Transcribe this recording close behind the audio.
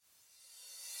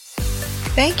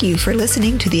Thank you for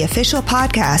listening to the official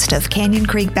podcast of Canyon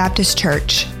Creek Baptist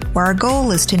Church, where our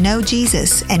goal is to know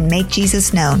Jesus and make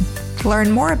Jesus known. To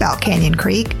learn more about Canyon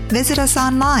Creek, visit us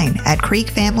online at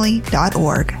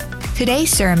creekfamily.org. Today's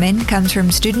sermon comes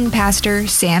from student pastor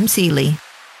Sam Seeley.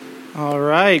 All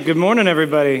right. Good morning,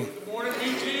 everybody. Good morning,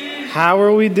 PG. How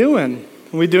are we doing?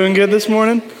 Are we doing good this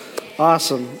morning?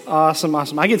 Awesome.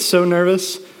 I get so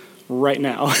nervous right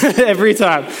now, every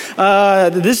time.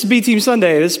 This is B-Team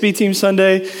Sunday. This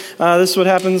is what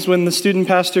happens when the student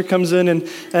pastor comes in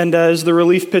and is the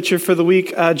relief pitcher for the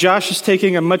week. Josh is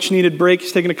taking a much-needed break.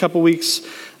 He's taking a couple weeks.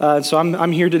 So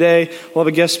I'm here today. We'll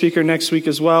have a guest speaker next week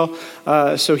as well.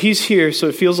 So he's here. So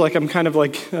it feels like I'm kind of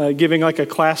like giving like a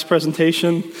class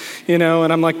presentation, and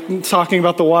I'm like talking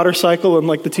about the water cycle and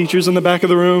like the teachers in the back of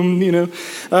the room,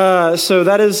 So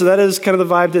that is kind of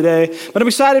the vibe today. But I'm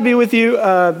excited to be with you.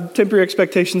 Temper your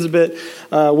expectations a bit.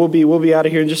 We'll be out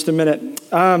of here in just a minute.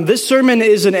 This sermon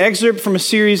is an excerpt from a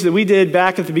series that we did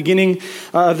back at the beginning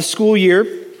of the school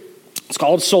year. It's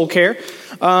called Soul Care.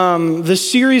 The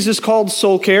series is called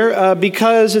Soul Care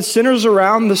because it centers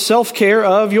around the self-care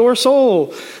of your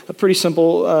soul. A pretty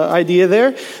simple idea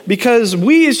there. Because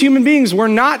we as human beings, we're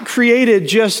not created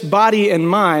just body and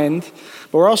mind,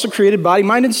 but we're also created body,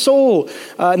 mind, and soul.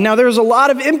 Now, there's a lot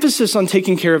of emphasis on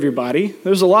taking care of your body.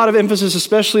 There's a lot of emphasis,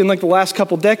 especially in like the last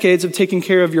couple decades, of taking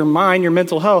care of your mind, your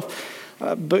mental health.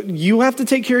 But you have to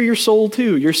take care of your soul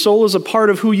too. Your soul is a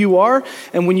part of who you are,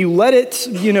 and when you let it,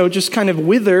 just kind of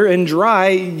wither and dry,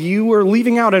 you are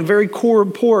leaving out a very core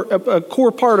part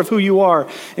of who you are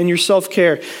in your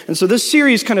self-care. And so this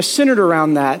series kind of centered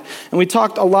around that, and we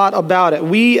talked a lot about it.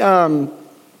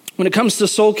 When it comes to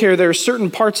soul care, there are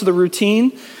certain parts of the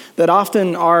routine that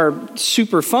often are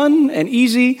super fun and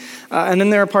easy, and then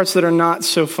there are parts that are not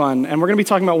so fun. And we're going to be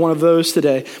talking about one of those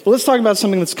today. But let's talk about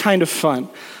something that's kind of fun.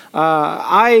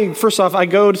 I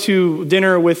go to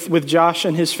dinner with Josh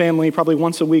and his family probably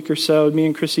once a week or so. Me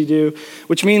and Chrissy do,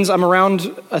 which means I'm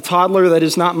around a toddler that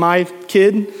is not my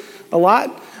kid a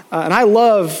lot. And I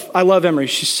love Emery.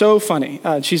 She's so funny.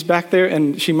 She's back there,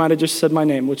 and she might have just said my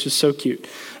name, which is so cute.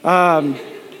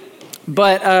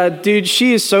 But dude,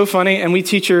 she is so funny, and we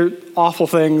teach her awful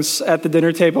things at the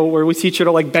dinner table where we teach her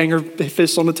to like bang her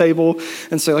fists on the table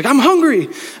and say like, I'm hungry.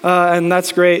 And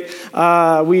that's great.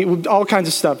 We all kinds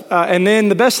of stuff. And then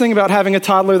the best thing about having a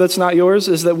toddler that's not yours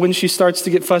is that when she starts to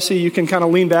get fussy, you can kind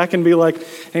of lean back and be like,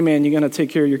 hey man, you going to take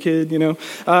care of your kid,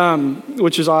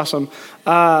 which is awesome.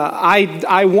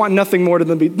 I want nothing more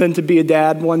than to be a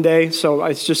dad one day. So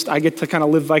I get to kind of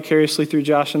live vicariously through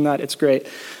Josh and that. It's great.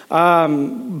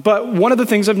 But one of the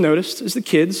things I've noticed is the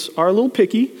kids are a little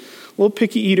picky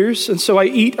eaters. And so I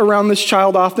eat around this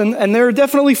child often. And there are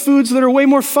definitely foods that are way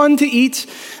more fun to eat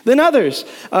than others.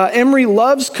 Emery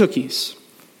loves cookies.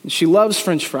 And she loves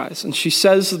French fries. And she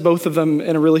says both of them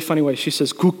in a really funny way. She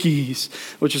says cookies,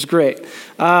 which is great.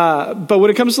 But when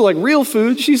it comes to like real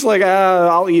food, she's like,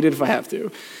 I'll eat it if I have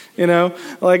to.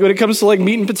 Like when it comes to like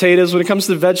meat and potatoes, when it comes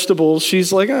to vegetables,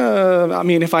 she's like,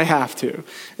 if I have to.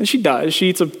 And she does. She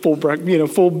eats a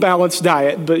full balanced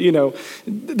diet. But,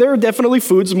 there are definitely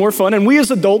foods more fun. And we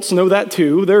as adults know that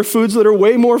too. There are foods that are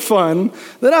way more fun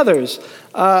than others.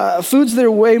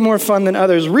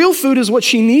 Real food is what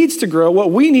she needs to grow,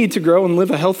 what we need to grow and live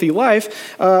a healthy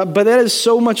life. But that is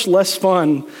so much less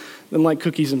fun than like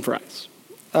cookies and fries.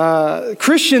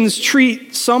 Christians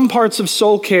treat some parts of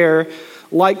soul care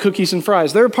like cookies and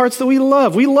fries. There are parts that we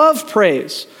love. We love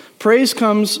praise. Praise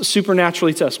comes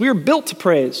supernaturally to us. We are built to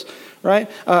praise, right?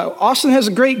 Austin has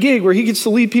a great gig where he gets to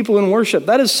lead people in worship.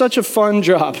 That is such a fun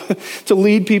job to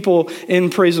lead people in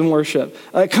praise and worship.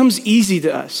 It comes easy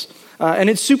to us. And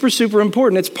it's super, super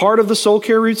important. It's part of the soul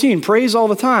care routine. Praise all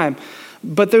the time.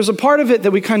 But there's a part of it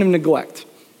that we kind of neglect.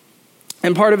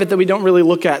 And part of it that we don't really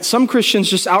look at. Some Christians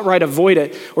just outright avoid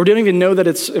it or don't even know that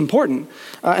it's important.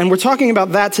 And we're talking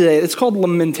about that today. It's called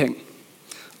lamenting.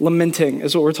 Lamenting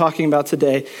is what we're talking about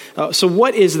today. So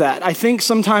what is that? I think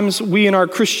sometimes we in our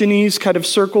Christianese kind of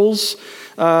circles,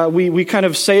 we kind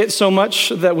of say it so much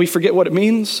that we forget what it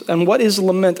means. And what is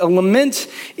lament? A lament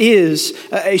is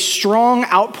a strong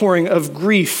outpouring of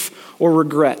grief or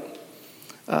regret.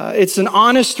 It's an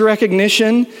honest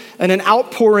recognition and an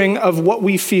outpouring of what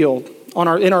we feel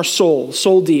in our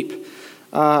soul deep.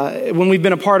 When we've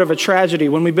been a part of a tragedy,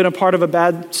 when we've been a part of a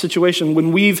bad situation,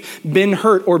 when we've been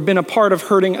hurt or been a part of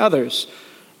hurting others,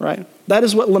 right? That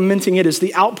is what lamenting it is,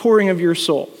 the outpouring of your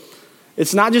soul.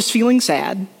 It's not just feeling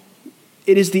sad.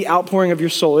 It is the outpouring of your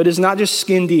soul. It is not just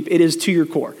skin deep. It is to your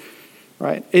core,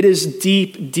 right? It is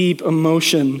deep, deep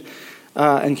emotion.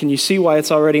 And can you see why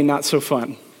it's already not so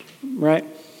fun, right?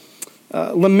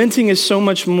 Lamenting is so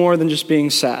much more than just being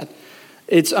sad.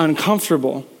 It's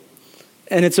uncomfortable.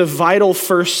 And it's a vital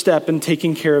first step in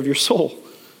taking care of your soul.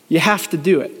 You have to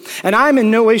do it. And I'm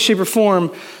in no way, shape, or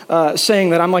form saying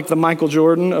that I'm like the Michael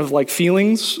Jordan of like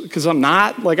feelings, because I'm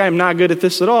not. Like, I'm not good at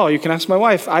this at all. You can ask my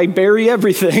wife. I bury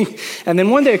everything. And then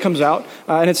one day it comes out,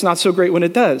 and it's not so great when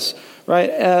it does,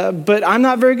 right? But I'm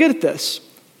not very good at this.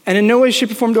 And in no way,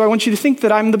 shape, or form do I want you to think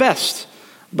that I'm the best.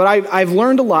 But I've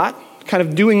learned a lot kind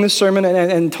of doing this sermon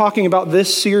and talking about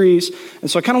this series.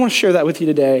 And so I kind of want to share that with you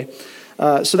today.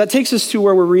 So that takes us to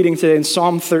where we're reading today in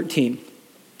Psalm 13.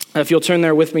 If you'll turn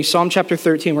there with me, Psalm chapter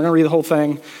 13, we're going to read the whole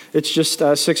thing. It's just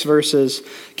 6 verses.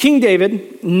 King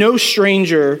David, no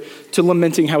stranger to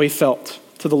lamenting how he felt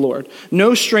to the Lord.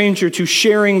 No stranger to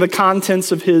sharing the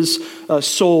contents of his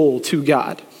soul to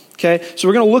God. Okay, so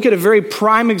we're going to look at a very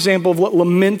prime example of what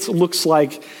lament looks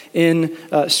like in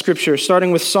Scripture,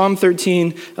 starting with Psalm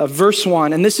 13, verse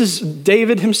 1. And this is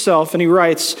David himself, and he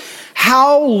writes,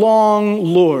 "How long,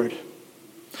 Lord,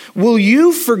 will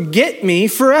you forget me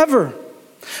forever?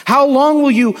 How long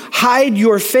will you hide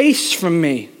your face from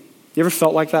me?" You ever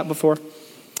felt like that before?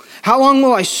 "How long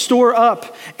will I store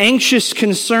up anxious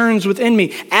concerns within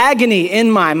me, agony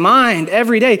in my mind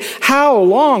every day? How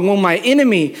long will my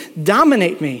enemy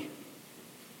dominate me?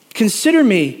 Consider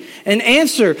me and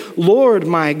answer, Lord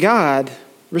my God,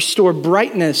 restore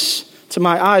brightness to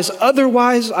my eyes,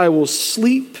 otherwise I will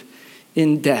sleep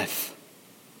in death.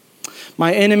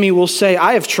 My enemy will say,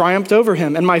 I have triumphed over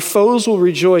him, and my foes will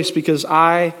rejoice because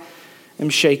I am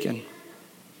shaken."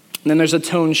 And then there's a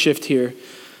tone shift here.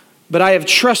 "But I have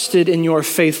trusted in your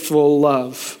faithful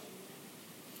love.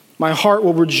 My heart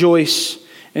will rejoice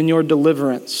in your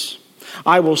deliverance.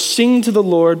 I will sing to the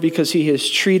Lord because he has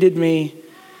treated me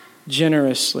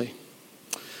generously."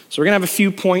 So we're going to have a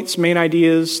few points, main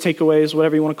ideas, takeaways,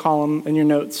 whatever you want to call them in your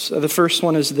notes. The first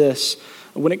one is this.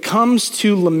 When it comes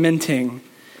to lamenting,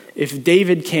 if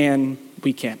David can,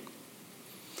 we can.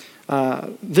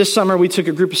 This summer, we took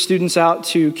a group of students out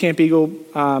to Camp Eagle.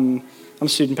 I'm a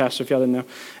student pastor, if y'all didn't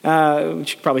know. You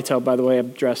should probably tell by the way I'm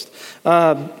dressed.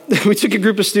 We took a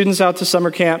group of students out to summer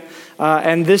camp,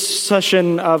 and this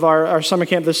session of our summer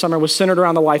camp this summer was centered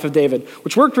around the life of David,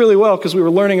 which worked really well because we were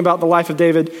learning about the life of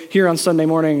David here on Sunday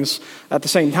mornings at the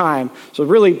same time. So it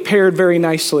really paired very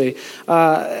nicely.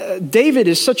 David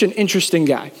is such an interesting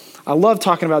guy. I love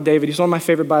talking about David. He's one of my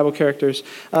favorite Bible characters.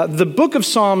 The book of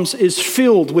Psalms is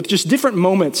filled with just different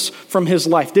moments from his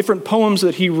life, different poems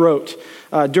that he wrote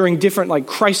during different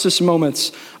crisis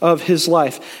moments of his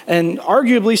life. And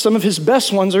arguably some of his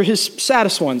best ones are his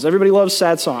saddest ones. Everybody loves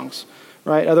sad songs,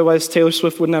 right? Otherwise Taylor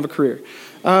Swift wouldn't have a career.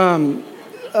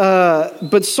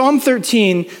 But Psalm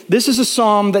 13, this is a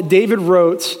psalm that David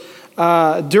wrote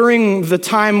during the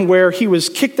time where he was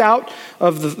kicked out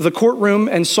of the courtroom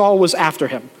and Saul was after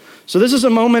him. So this is a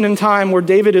moment in time where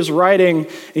David is writing.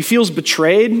 He feels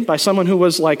betrayed by someone who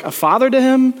was like a father to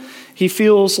him. He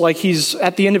feels like he's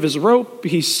at the end of his rope.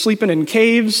 He's sleeping in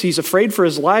caves. He's afraid for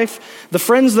his life. The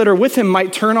friends that are with him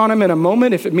might turn on him in a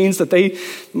moment if it means that they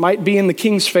might be in the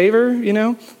king's favor, you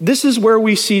know. This is where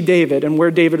we see David and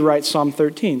where David writes Psalm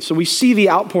 13. So we see the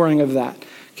outpouring of that,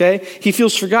 okay? He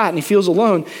feels forgotten. He feels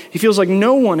alone. He feels like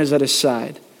no one is at his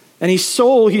side. And his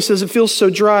soul, he says, it feels so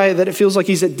dry that it feels like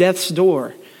he's at death's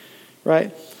door.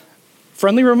 Right?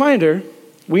 Friendly reminder,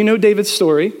 we know David's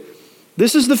story.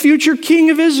 This is the future king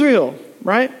of Israel,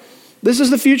 right? This is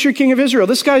the future king of Israel.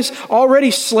 This guy's already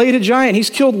slayed a giant.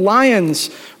 He's killed lions,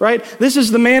 right? This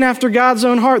is the man after God's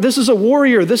own heart. This is a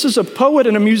warrior. This is a poet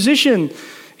and a musician.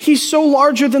 He's so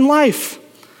larger than life,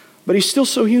 but he's still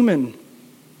so human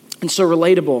and so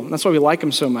relatable. That's why we like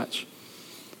him so much,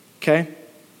 okay?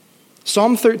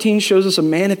 Psalm 13 shows us a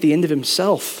man at the end of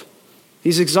himself.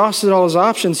 He's exhausted all his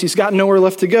options. He's got nowhere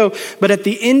left to go. But at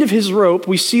the end of his rope,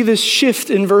 we see this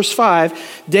shift in verse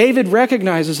 5. David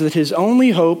recognizes that his only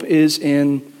hope is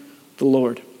in the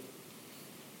Lord.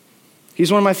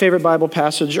 He's one of my favorite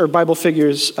Bible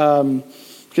figures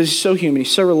because he's so human.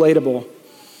 He's so relatable.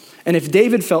 And if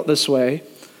David felt this way,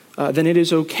 then it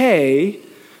is okay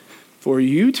for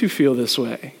you to feel this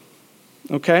way.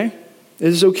 Okay? It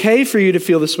is okay for you to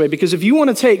feel this way because if you want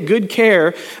to take good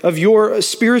care of your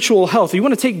spiritual health, if you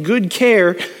want to take good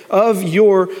care of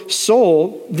your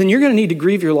soul, then you're going to need to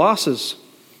grieve your losses.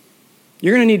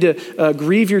 You're going to need to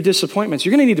grieve your disappointments.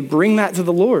 You're going to need to bring that to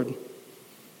the Lord.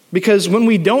 Because when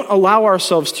we don't allow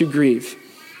ourselves to grieve,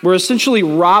 we're essentially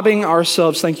robbing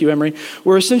ourselves, thank you, Emery,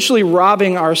 we're essentially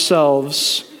robbing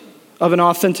ourselves of an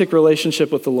authentic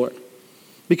relationship with the Lord.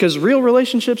 Because real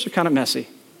relationships are kind of messy.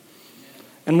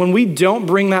 And when we don't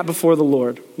bring that before the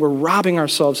Lord, we're robbing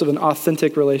ourselves of an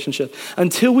authentic relationship.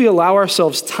 Until we allow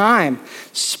ourselves time,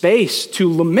 space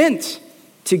to lament,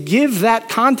 to give that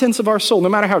contents of our soul, no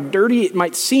matter how dirty it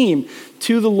might seem,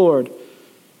 to the Lord,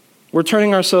 we're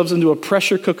turning ourselves into a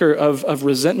pressure cooker of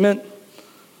resentment,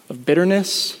 of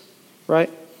bitterness, right?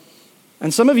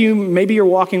 And some of you, maybe you're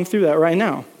walking through that right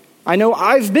now. I know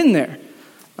I've been there.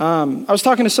 I was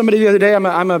talking to somebody the other day.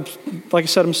 Like I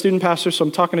said, I'm a student pastor, so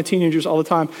I'm talking to teenagers all the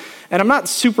time. And I'm not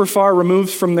super far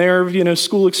removed from their,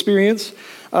 school experience.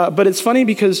 But it's funny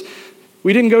because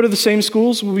we didn't go to the same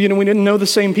schools. We didn't know the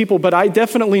same people, but I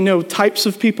definitely know types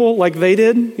of people like they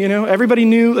did. Everybody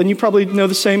knew, and you probably know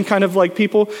the same kind of like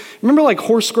people. Remember like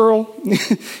Horse Girl?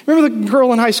 Remember the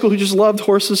girl in high school who just loved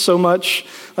horses so much?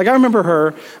 Like I remember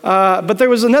her. But there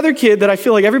was another kid that I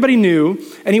feel like everybody knew,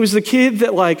 and he was the kid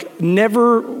that like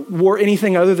never wore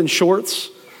anything other than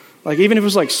shorts. Like even if it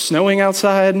was like snowing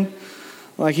outside,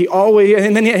 like he always,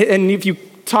 and if you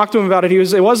talked to him about it,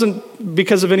 it wasn't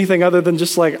because of anything other than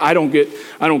just like, I don't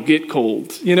get cold.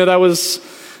 That was,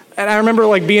 and I remember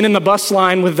like being in the bus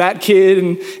line with that kid,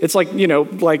 and it's like,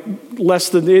 like less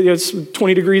than, it's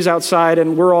 20 degrees outside,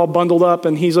 and we're all bundled up,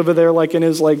 and he's over there like in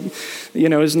his like,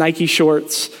 his Nike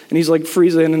shorts, and he's like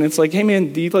freezing, and it's like, hey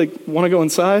man, do you like want to go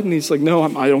inside? And he's like, no,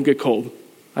 I don't get cold.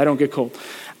 I don't get cold.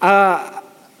 I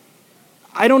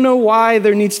don't know why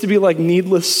there needs to be like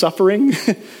needless suffering,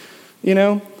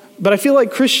 But I feel like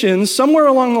Christians, somewhere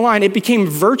along the line, it became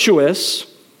virtuous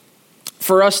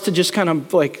for us to just kind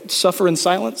of like suffer in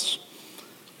silence,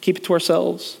 keep it to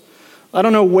ourselves. I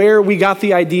don't know where we got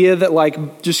the idea that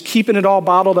like just keeping it all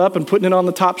bottled up and putting it on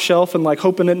the top shelf and like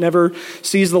hoping it never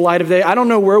sees the light of day. I don't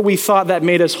know where we thought that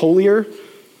made us holier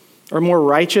or more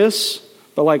righteous,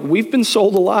 but like we've been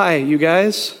sold a lie, you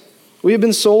guys. We have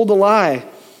been sold a lie.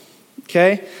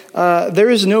 Okay? There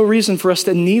is no reason for us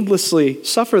to needlessly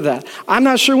suffer that. I'm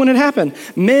not sure when it happened.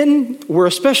 Men were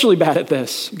especially bad at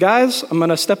this. Guys, I'm going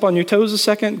to step on your toes a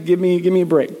second. Give me a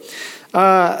break.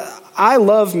 I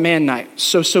love Man Night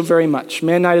so very much.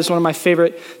 Man Night is one of my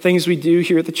favorite things we do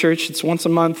here at the church. It's once a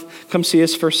month. Come see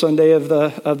us first Sunday of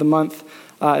the month.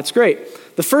 It's great.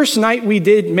 The first night we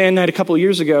did Man Night a couple of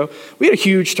years ago, we had a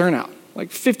huge turnout,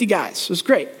 like 50 guys. It was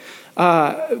great.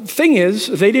 Thing is,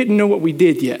 they didn't know what we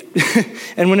did yet.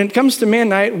 And when it comes to Man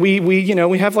Night,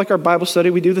 we have like our Bible study,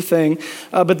 we do the thing,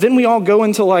 but then we all go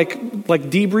into like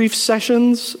debrief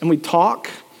sessions, and we talk,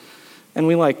 and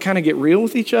we like kind of get real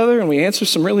with each other, and we answer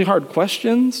some really hard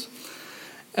questions.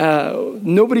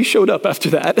 Nobody showed up after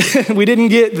that. We didn't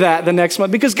get that the next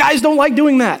month because guys don't like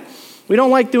doing that. We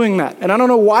don't like doing that. And I don't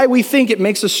know why we think it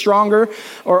makes us stronger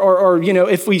or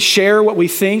if we share what we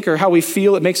think or how we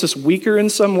feel, it makes us weaker in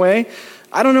some way.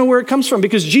 I don't know where it comes from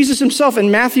because Jesus himself in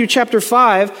Matthew chapter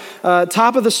 5,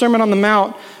 top of the Sermon on the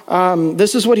Mount,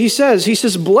 this is what he says. He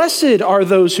says, "Blessed are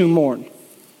those who mourn,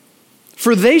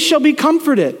 for they shall be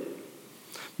comforted.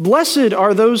 Blessed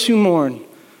are those who mourn,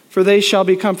 for they shall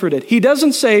be comforted." He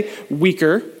doesn't say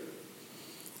weaker.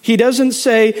 He doesn't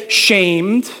say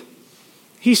shamed.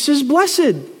 He says,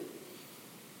 blessed.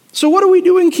 So what are we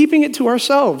doing keeping it to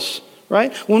ourselves,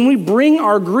 right? When we bring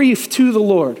our grief to the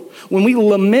Lord, when we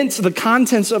lament the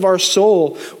contents of our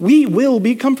soul, we will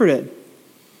be comforted.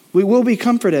 We will be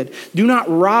comforted. Do not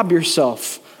rob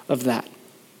yourself of that.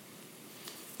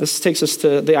 This takes us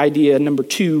to the idea number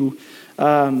 2.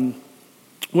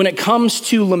 When it comes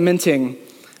to lamenting,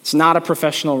 it's not a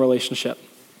professional relationship.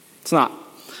 It's not.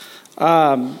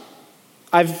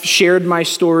 I've shared my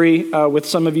story with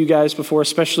some of you guys before,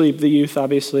 especially the youth,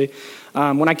 obviously.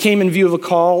 When I came in view of a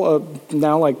call,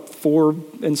 now like 4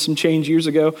 and some change years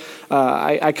ago,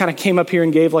 I kind of came up here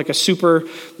and gave like a super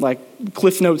like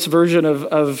Cliff Notes version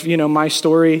of my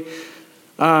story.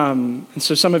 And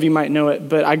so some of you might know it,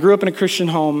 but I grew up in a Christian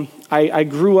home. I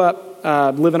grew up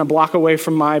living a block away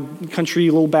from my country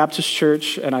little Baptist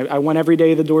church, and I went every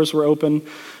day the doors were open.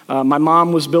 My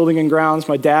mom was building and grounds.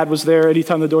 My dad was there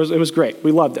anytime the doors. It was great.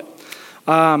 We loved it.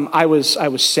 I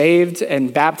was saved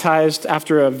and baptized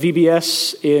after a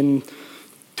VBS in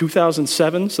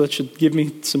 2007, so that should give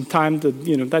me some time to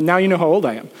that. Now you know how old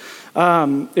I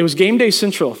am. It was Game Day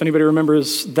Central. If anybody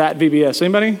remembers that VBS,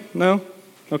 anybody? No?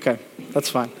 Okay, that's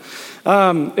fine.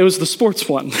 It was the sports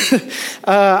one.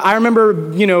 I remember,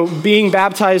 being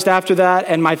baptized after that,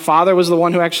 and my father was the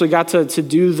one who actually got to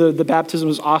do the baptism. It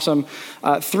was awesome.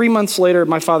 3 months later,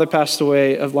 my father passed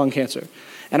away of lung cancer.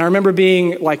 And I remember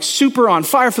being like super on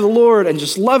fire for the Lord and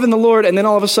just loving the Lord, and then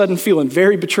all of a sudden feeling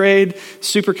very betrayed,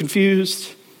 super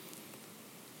confused.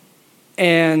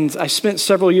 And I spent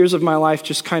several years of my life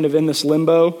just kind of in this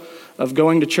limbo of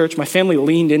going to church. My family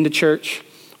leaned into church.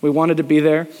 We wanted to be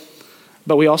there.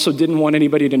 But we also didn't want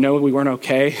anybody to know we weren't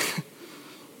okay,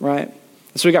 right?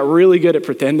 And so we got really good at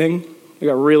pretending. We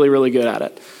got really, really good at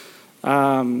it.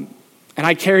 And And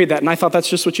I carried that, and I thought that's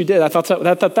just what you did. I thought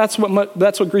that's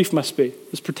what grief must be,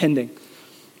 is pretending,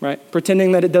 right?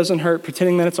 Pretending that it doesn't hurt,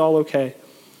 pretending that it's all okay,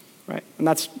 right? And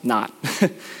that's not.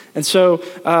 And so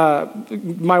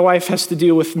my wife has to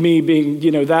deal with me being,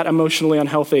 that emotionally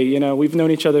unhealthy. We've known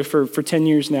each other for 10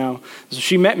 years now. So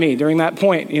she met me during that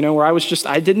point, where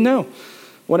I didn't know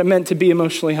what it meant to be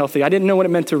emotionally healthy. I didn't know what it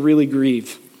meant to really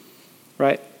grieve,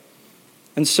 right?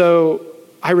 And so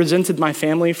I resented my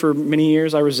family for many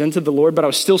years. I resented the Lord, but I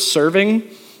was still serving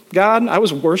God. I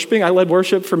was worshiping. I led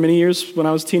worship for many years when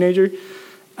I was a teenager.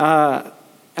 And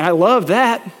I love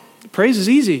that. Praise is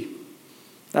easy.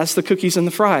 That's the cookies and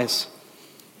the fries,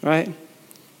 right?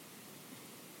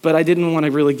 But I didn't want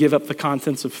to really give up the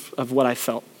contents of what I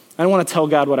felt. I didn't want to tell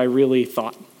God what I really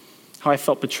thought, how I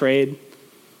felt betrayed,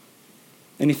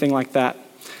 anything like that.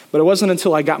 But it wasn't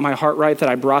until I got my heart right that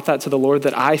I brought that to the Lord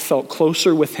that I felt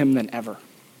closer with him than ever.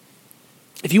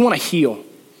 If you want to heal,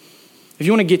 if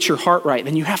you want to get your heart right,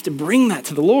 then you have to bring that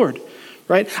to the Lord,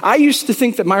 right? I used to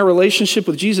think that my relationship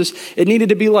with Jesus, it needed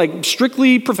to be like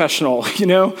strictly professional,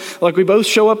 like we both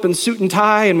show up in suit and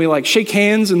tie and we like shake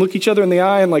hands and look each other in the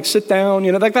eye and like sit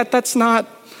down, like that's not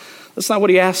what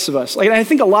he asks of us. Like, I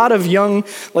think a lot of young,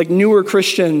 like newer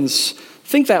Christians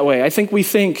think that way. I think we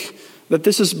think that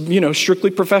this is,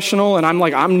 strictly professional, and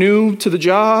I'm new to the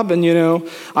job, and,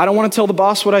 I don't want to tell the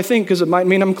boss what I think because it might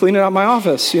mean I'm cleaning out my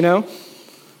office, But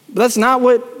that's not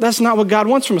what God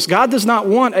wants from us. God does not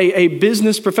want a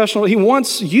business professional. He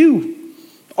wants you,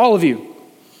 all of you,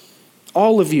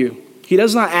 all of you. He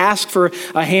does not ask for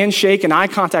a handshake and eye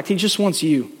contact. He just wants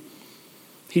you.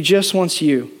 He just wants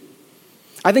you.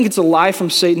 I think it's a lie from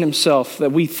Satan himself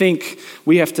that we think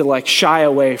we have to shy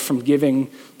away from giving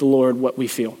the Lord what we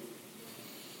feel.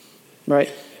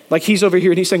 Right? Like he's over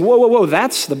here and he's saying, whoa,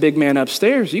 that's the big man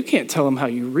upstairs. You can't tell him how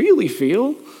you really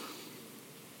feel.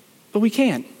 But we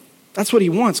can. That's what he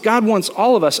wants. God wants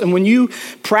all of us. And when you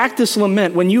practice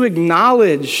lament, when you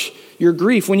acknowledge your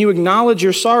grief, when you acknowledge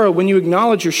your sorrow, when you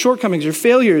acknowledge your shortcomings, your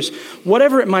failures,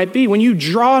 whatever it might be, when you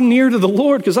draw near to the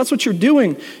Lord, because that's what you're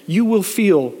doing, you will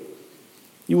feel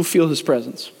his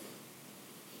presence.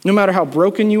 No matter how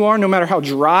broken you are, no matter how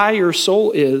dry your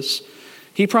soul is,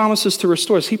 he promises to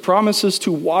restore us. He promises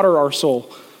to water our soul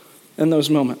in those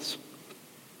moments.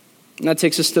 And that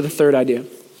takes us to the third idea.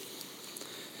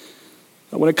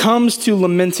 When it comes to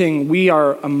lamenting, we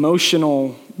are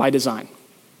emotional by design.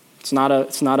 It's not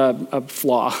a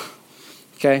flaw.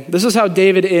 Okay? This is how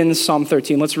David ends Psalm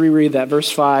 13. Let's reread that. Verse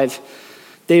 5.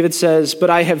 David says, "But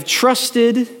I have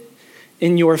trusted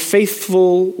in your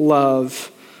faithful love.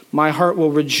 My heart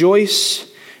will rejoice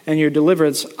and your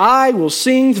deliverance. I will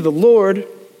sing to the Lord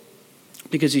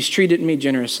because he's treated me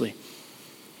generously."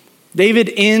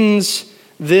 David ends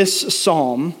this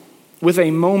psalm with a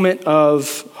moment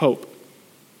of hope.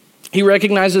 He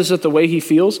recognizes that the way he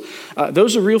feels,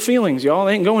 those are real feelings, y'all.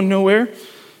 They ain't going nowhere.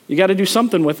 You got to do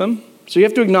something with them. So you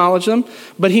have to acknowledge them.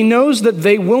 But he knows that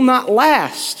they will not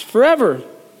last forever,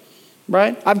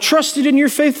 right? I've trusted in your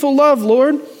faithful love,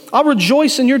 Lord. I'll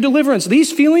rejoice in your deliverance.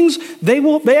 These feelings, they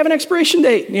have an expiration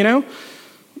date,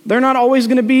 They're not always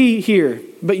going to be here,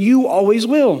 but you always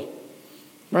will,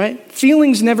 right?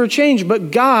 Feelings change,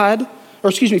 but God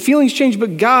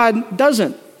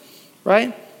doesn't,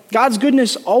 right? God's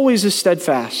goodness always is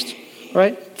steadfast,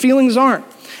 right? Feelings aren't.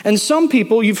 And some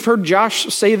people, you've heard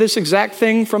Josh say this exact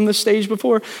thing from the stage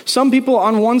before. Some people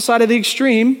on one side of the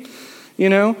extreme,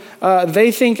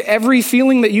 they think every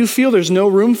feeling that you feel, there's no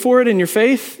room for it in your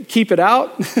faith. Keep it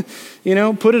out,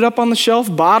 put it up on the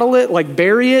shelf, bottle it,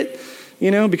 bury it,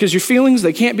 because your feelings,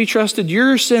 they can't be trusted.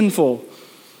 You're sinful,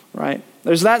 right?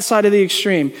 There's that side of the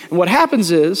extreme. And what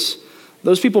happens is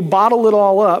those people bottle it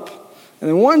all up. And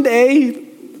then one day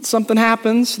something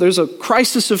happens. There's a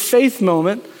crisis of faith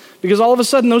moment because all of a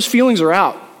sudden those feelings are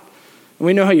out. And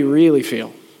we know how you really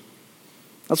feel.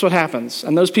 That's what happens.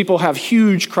 And those people have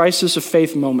huge crisis of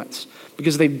faith moments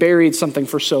because they buried something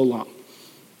for so long.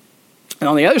 And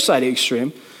on the other side of the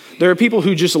extreme, there are people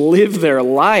who just live their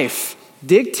life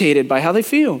dictated by how they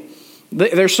feel.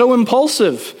 They're so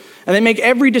impulsive and they make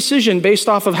every decision based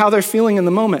off of how they're feeling in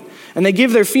the moment. And they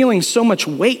give their feelings so much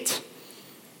weight.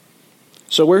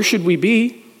 So where should we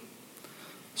be?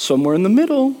 Somewhere in the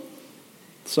middle.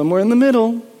 Somewhere in the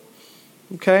middle.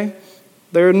 Okay?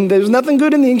 There's nothing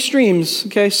good in the extremes,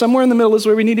 okay? Somewhere in the middle is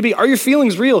where we need to be. Are your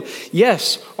feelings real?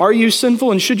 Yes. Are you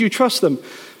sinful and should you trust them?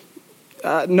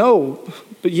 No,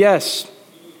 but yes.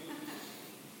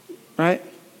 Right?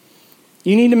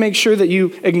 You need to make sure that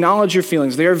you acknowledge your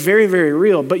feelings. They are very, very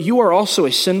real, but you are also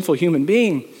a sinful human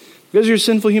being. Because you're a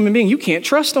sinful human being, you can't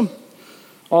trust them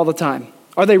all the time.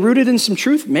 Are they rooted in some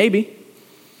truth? Maybe.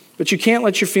 But you can't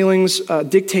let your feelings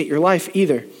dictate your life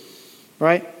either,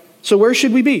 right? So where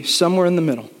should we be? Somewhere in the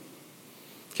middle.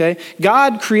 Okay?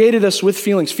 God created us with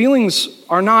feelings. Feelings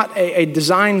are not a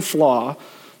design flaw.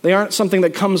 They aren't something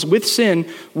that comes with sin.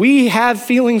 We have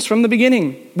feelings from the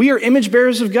beginning. We are image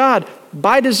bearers of God.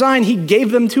 By design, he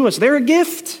gave them to us. They're a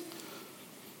gift.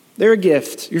 They're a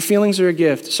gift. Your feelings are a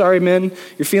gift. Sorry, men,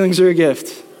 your feelings are a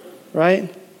gift,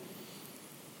 right?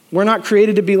 We're not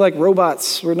created to be like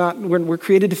robots. We're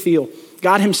created to feel.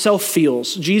 God himself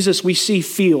feels. Jesus, we see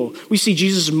feel. We see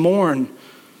Jesus mourn,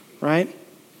 right?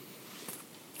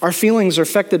 Our feelings are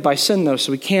affected by sin, though,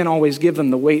 so we can't always give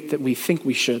them the weight that we think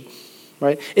we should,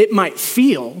 right? It might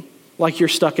feel like you're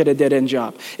stuck at a dead-end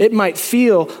job. It might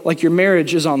feel like your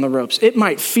marriage is on the ropes. It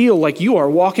might feel like you are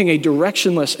walking a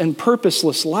directionless and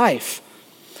purposeless life.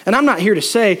 And I'm not here to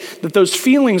say that those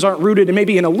feelings aren't rooted in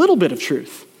maybe in a little bit of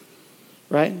truth,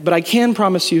 right? But I can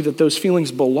promise you that those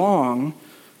feelings belong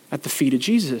at the feet of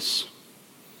Jesus,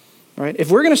 right? If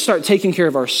we're going to start taking care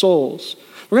of our souls,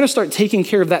 we're going to start taking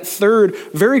care of that third,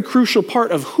 very crucial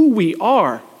part of who we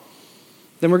are,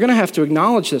 then we're going to have to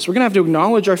acknowledge this. We're going to have to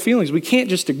acknowledge our feelings. We can't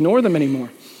just ignore them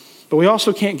anymore. But we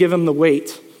also can't give them the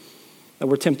weight that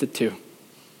we're tempted to.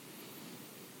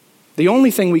 The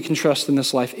only thing we can trust in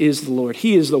this life is the Lord.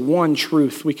 He is the one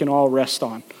truth we can all rest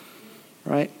on,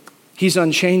 right? He's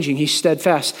unchanging. He's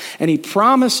steadfast. And he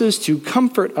promises to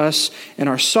comfort us in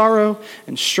our sorrow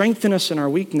and strengthen us in our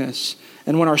weakness.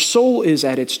 And when our soul is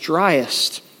at its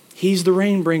driest, he's the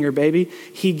rain bringer, baby.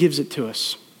 He gives it to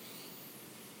us.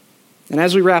 And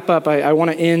as we wrap up, I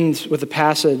want to end with a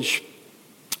passage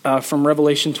from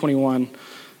Revelation 21.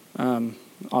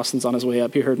 Austin's on his way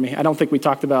up. He heard me. I don't think we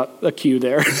talked about a cue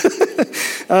there.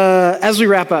 As we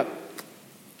wrap up,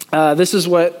 this is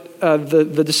what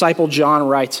the disciple John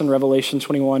writes in Revelation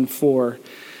 21:4.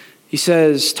 He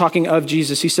says, talking of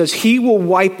Jesus, he says, he will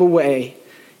wipe away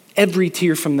every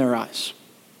tear from their eyes.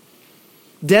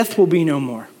 Death will be no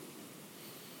more.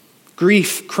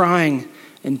 Grief, crying,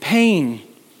 and pain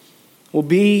will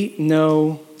be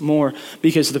no more,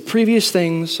 because the previous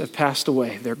things have passed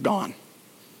away. They're gone.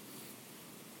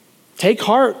 Take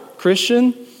heart,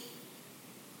 Christian.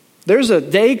 There's a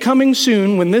day coming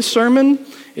soon when this sermon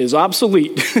is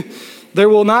obsolete. There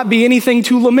will not be anything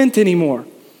to lament anymore,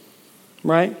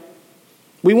 right?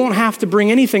 We won't have to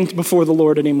bring anything before the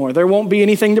Lord anymore. There won't be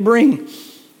anything to bring,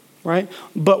 right?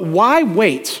 But why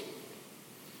wait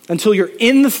until you're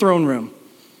in the throne room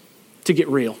to get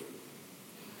real?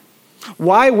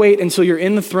 Why wait until you're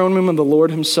in the throne room of the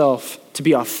Lord himself to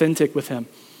be authentic with him?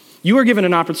 You are given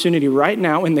an opportunity right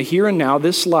now, in the here and now,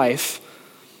 this life,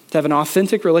 to have an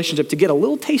authentic relationship, to get a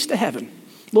little taste of heaven,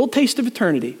 a little taste of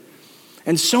eternity.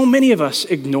 And so many of us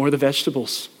ignore the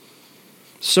vegetables.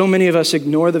 So many of us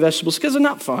ignore the vegetables because they're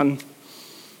not fun.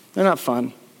 They're not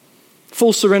fun.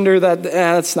 Full surrender,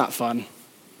 that's not fun.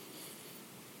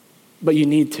 But you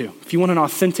need to. If you want an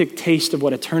authentic taste of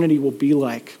what eternity will be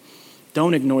like,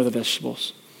 don't ignore the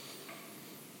vegetables.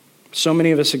 So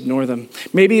many of us ignore them.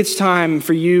 Maybe it's time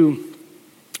for you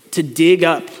to dig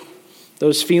up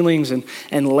those feelings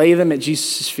and lay them at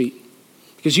Jesus' feet,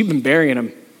 because you've been burying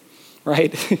them,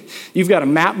 right? You've got a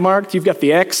map marked, you've got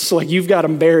the X, like you've got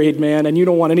them buried, man, and you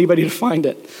don't want anybody to find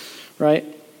it, right?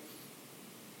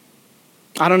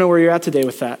 I don't know where you're at today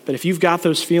with that, but if you've got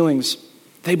those feelings,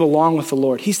 they belong with the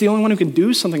Lord. He's the only one who can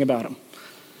do something about them.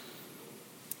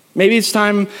 Maybe it's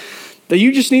time that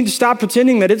you just need to stop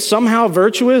pretending that it's somehow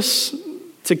virtuous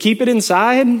to keep it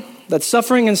inside, that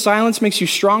suffering in silence makes you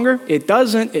stronger. It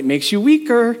doesn't. It makes you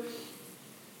weaker.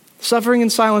 Suffering in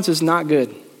silence is not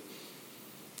good.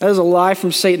 That is a lie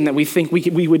from Satan that we think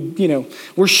we would,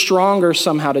 we're stronger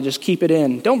somehow to just keep it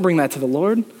in. Don't bring that to the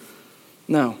Lord.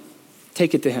 No,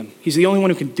 take it to him. He's the only one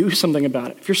who can do something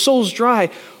about it. If your soul's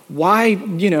dry, why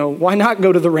not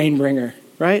go to the rain bringer,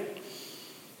 right?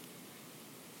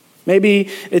 Maybe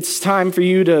it's time for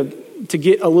you to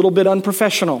get a little bit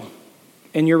unprofessional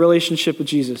in your relationship with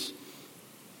Jesus.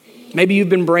 Maybe you've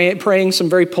been praying some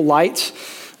very polite,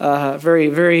 very,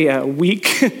 very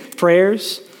weak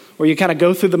prayers where you kind of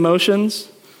go through the motions.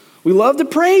 We love to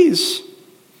praise.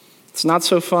 It's not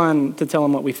so fun to tell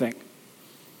him what we think.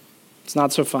 It's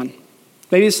not so fun.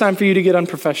 Maybe it's time for you to get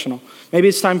unprofessional. Maybe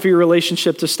it's time for your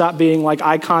relationship to stop being like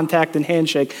eye contact and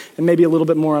handshake and maybe a little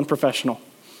bit more unprofessional.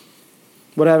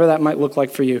 Whatever that might look like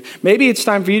for you. Maybe it's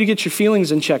time for you to get your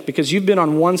feelings in check because you've been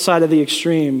on one side of the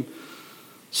extreme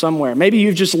somewhere. Maybe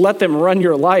you've just let them run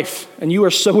your life and you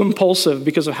are so impulsive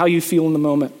because of how you feel in the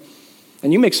moment.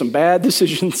 And you make some bad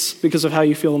decisions because of how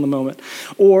you feel in the moment.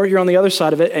 Or you're on the other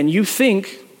side of it and you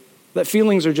think that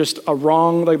feelings are just a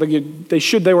wrong,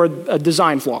 they were a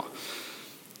design flaw.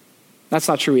 That's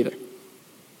not true either.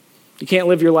 You can't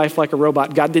live your life like a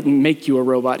robot. God didn't make you a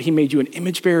robot. He made you an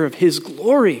image bearer of his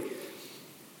glory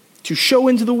to show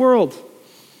into the world.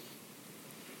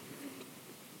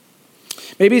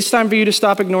 Maybe it's time for you to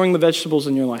stop ignoring the vegetables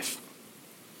in your life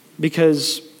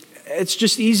because it's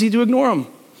just easy to ignore them.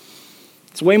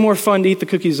 It's way more fun to eat the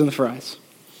cookies than the fries.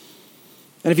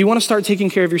 And if you want to start taking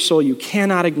care of your soul, you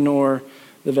cannot ignore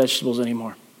the vegetables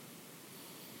anymore.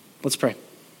 Let's pray.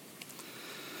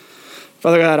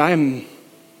 Father God, I am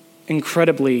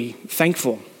incredibly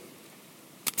thankful,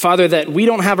 Father, that we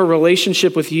don't have a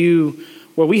relationship with you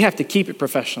where we have to keep it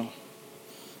professional.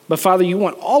 But Father, you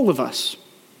want all of us.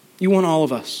 You want all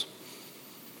of us.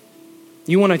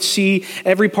 You want to see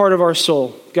every part of our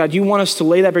soul. God, you want us to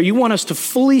lay that bare. You want us to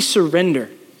fully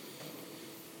surrender.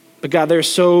 But God, there's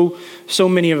so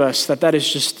many of us that is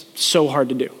just so hard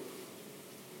to do.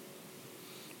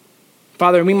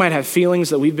 Father, we might have feelings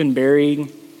that we've been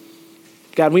burying.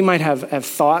 God, we might have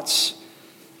thoughts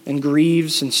and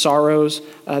grieves and sorrows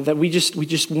that we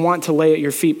just want to lay at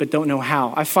your feet but don't know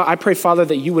how. I pray, Father,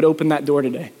 that you would open that door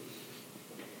today.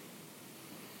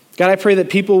 God, I pray that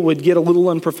people would get a little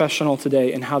unprofessional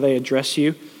today in how they address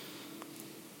you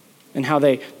and how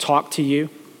they talk to you.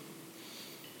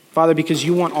 Father, because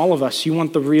you want all of us. You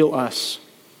want the real us.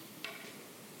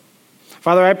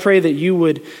 Father, I pray that you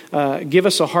would give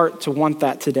us a heart to want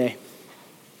that today.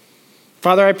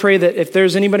 Father, I pray that if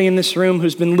there's anybody in this room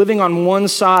who's been living on one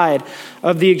side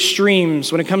of the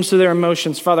extremes when it comes to their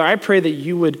emotions, Father, I pray that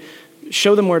you would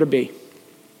show them where to be.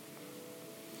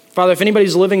 Father, if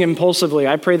anybody's living impulsively,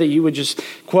 I pray that you would just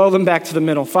quell them back to the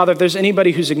middle. Father, if there's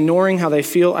anybody who's ignoring how they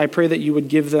feel, I pray that you would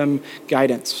give them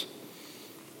guidance.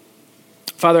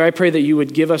 Father, I pray that you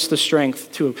would give us the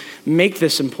strength to make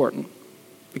this important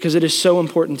because it is so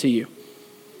important to you.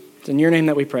 It's in your name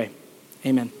that we pray.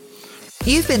 Amen.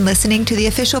 You've been listening to the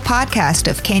official podcast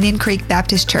of Canyon Creek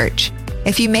Baptist Church.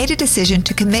 If you made a decision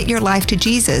to commit your life to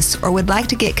Jesus or would like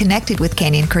to get connected with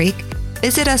Canyon Creek,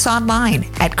 visit us online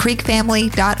at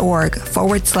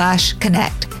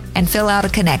creekfamily.org/connect and fill out a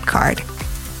connect card.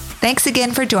 Thanks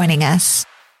again for joining us.